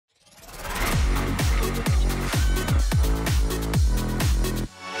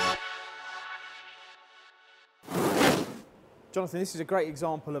Jonathan, this is a great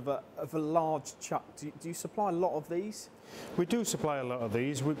example of a large chuck. Do you supply a lot of these? We do supply a lot of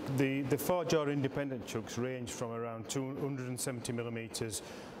these. The 4-jaw independent chucks range from around 270 millimetres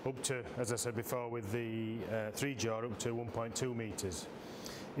up to, as I said before, with the 3-jaw up to 1.2 metres.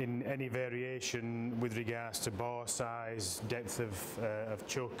 In any variation with regards to bore size, depth of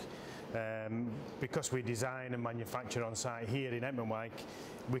chuck, because we design and manufacture on site here in Pratt-Burnerd,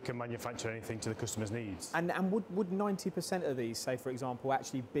 we can manufacture anything to the customer's needs. And would 90% of these, say for example,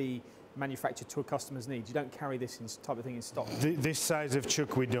 actually be manufactured to a customer's needs? You don't carry this type of thing in stock? This size of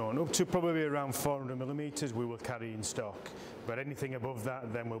chuck we don't. Up to probably around 400 millimetres we will carry in stock. But anything above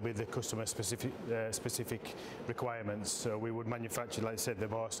that then will be the customer specific requirements. So we would manufacture, like I said, the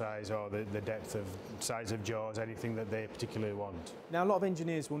bore size or the depth of size of jaws, anything that they particularly want. Now a lot of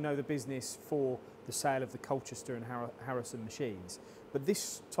engineers will know the business for the sale of the Colchester and Harrison machines, but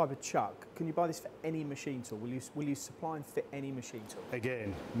this type of chuck, can you buy this for any machine tool? Will you supply and fit any machine tool?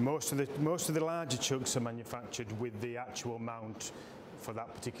 Again, most of the larger chucks are manufactured with the actual mount for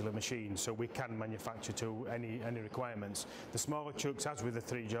that particular machine, so we can manufacture to any requirements. The smaller chucks, as with the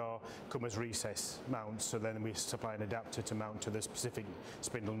 3-jaw, come as recess mounts, so then we supply an adapter to mount to the specific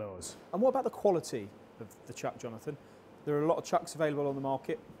spindle nose. And what about the quality of the chuck, Jonathan? There are a lot of chucks available on the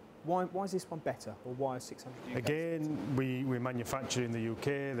market. Why is this one better, or why is 600 UK? Again, we manufacture in the UK,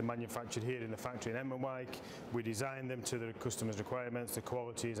 they're manufactured here in the factory in Pratt-Burnerd. We design them to the customer's requirements, the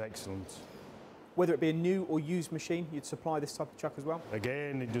quality is excellent. Whether it be a new or used machine, you'd supply this type of chuck as well?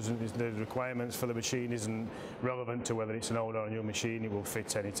 Again, the requirements for the machine isn't relevant to whether it's an old or a new machine, it will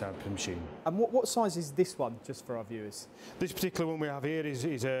fit any type of machine. And what size is this one, just for our viewers? This particular one we have here is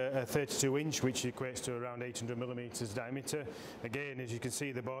a 32-inch, which equates to around 800 millimetres diameter. Again, as you can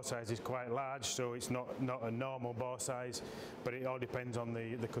see, the bore size is quite large, so it's not a normal bore size, but it all depends on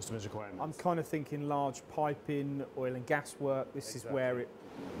the customer's requirements. I'm kind of thinking large piping, oil and gas work, this is where it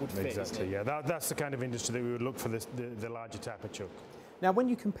would fit. Exactly, yeah. That's the kind of industry that we would look for, the larger type of chuck. Now, when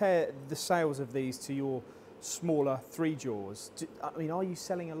you compare the sales of these to your smaller 3-jaws, are you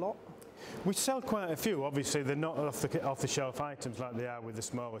selling a lot? We sell quite a few. Obviously, they're not off-the-shelf items like they are with the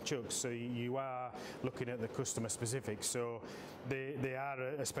smaller chucks, so you are looking at the customer specifics. So they are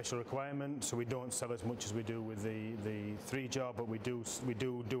a special requirement, so we don't sell as much as we do with the 3-jaw, but we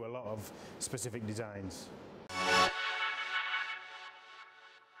do a lot of specific designs.